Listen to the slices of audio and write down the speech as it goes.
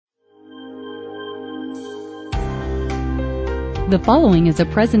The following is a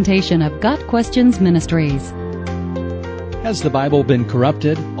presentation of Got Questions Ministries. Has the Bible been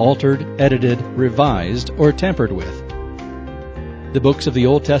corrupted, altered, edited, revised, or tampered with? The books of the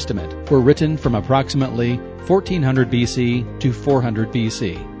Old Testament were written from approximately 1400 BC to 400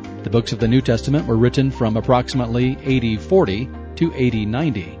 BC. The books of the New Testament were written from approximately AD 40 to AD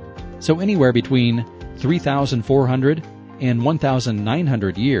 90. So anywhere between 3,400 and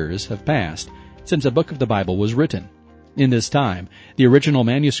 1,900 years have passed since a book of the Bible was written. In this time, the original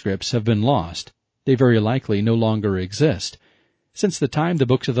manuscripts have been lost. They very likely no longer exist. Since the time the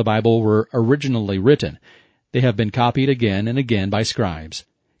books of the Bible were originally written, they have been copied again and again by scribes.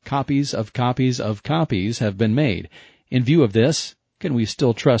 Copies of copies of copies have been made. In view of this, can we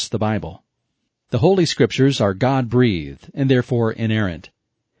still trust the Bible? The Holy Scriptures are God-breathed and therefore inerrant.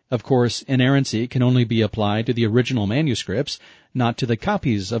 Of course, inerrancy can only be applied to the original manuscripts, not to the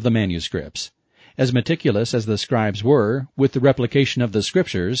copies of the manuscripts. As meticulous as the scribes were with the replication of the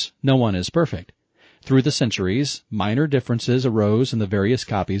Scriptures, no one is perfect. Through the centuries, minor differences arose in the various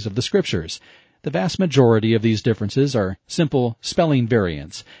copies of the Scriptures. The vast majority of these differences are simple spelling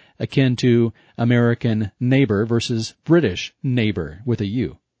variants, akin to American neighbor versus British neighbor with a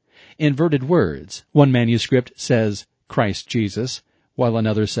U. Inverted words. One manuscript says Christ Jesus, while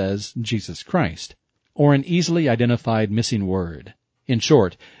another says Jesus Christ. Or an easily identified missing word. In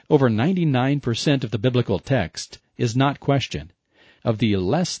short, over 99% of the biblical text is not questioned. Of the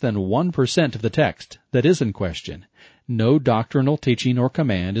less than 1% of the text that is in question, no doctrinal teaching or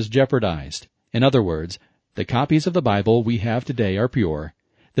command is jeopardized. In other words, the copies of the Bible we have today are pure.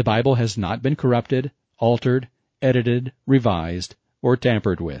 The Bible has not been corrupted, altered, edited, revised, or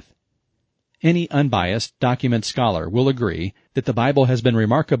tampered with. Any unbiased document scholar will agree that the Bible has been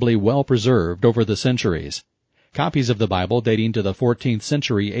remarkably well preserved over the centuries. Copies of the Bible dating to the 14th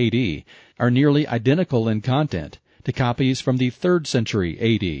century A.D. are nearly identical in content to copies from the 3rd century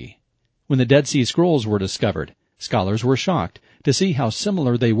A.D. When the Dead Sea Scrolls were discovered, scholars were shocked to see how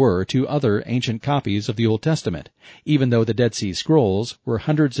similar they were to other ancient copies of the Old Testament, even though the Dead Sea Scrolls were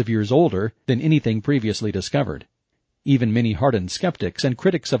hundreds of years older than anything previously discovered. Even many hardened skeptics and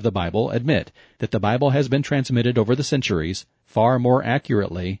critics of the Bible admit that the Bible has been transmitted over the centuries far more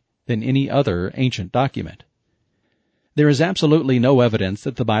accurately than any other ancient document. There is absolutely no evidence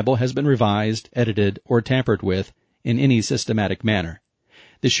that the Bible has been revised, edited, or tampered with in any systematic manner.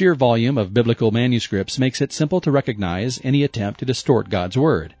 The sheer volume of biblical manuscripts makes it simple to recognize any attempt to distort God's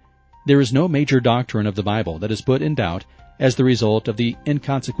Word. There is no major doctrine of the Bible that is put in doubt as the result of the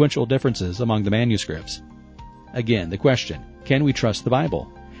inconsequential differences among the manuscripts. Again, the question, can we trust the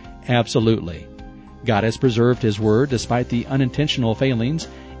Bible? Absolutely. God has preserved His Word despite the unintentional failings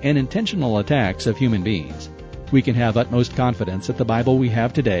and intentional attacks of human beings. We can have utmost confidence that the Bible we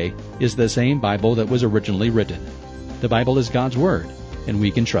have today is the same Bible that was originally written. The Bible is God's Word, and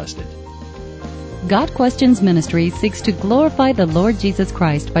we can trust it. Got Questions Ministry seeks to glorify the Lord Jesus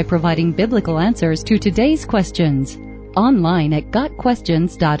Christ by providing biblical answers to today's questions. Online at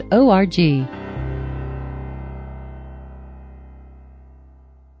gotquestions.org.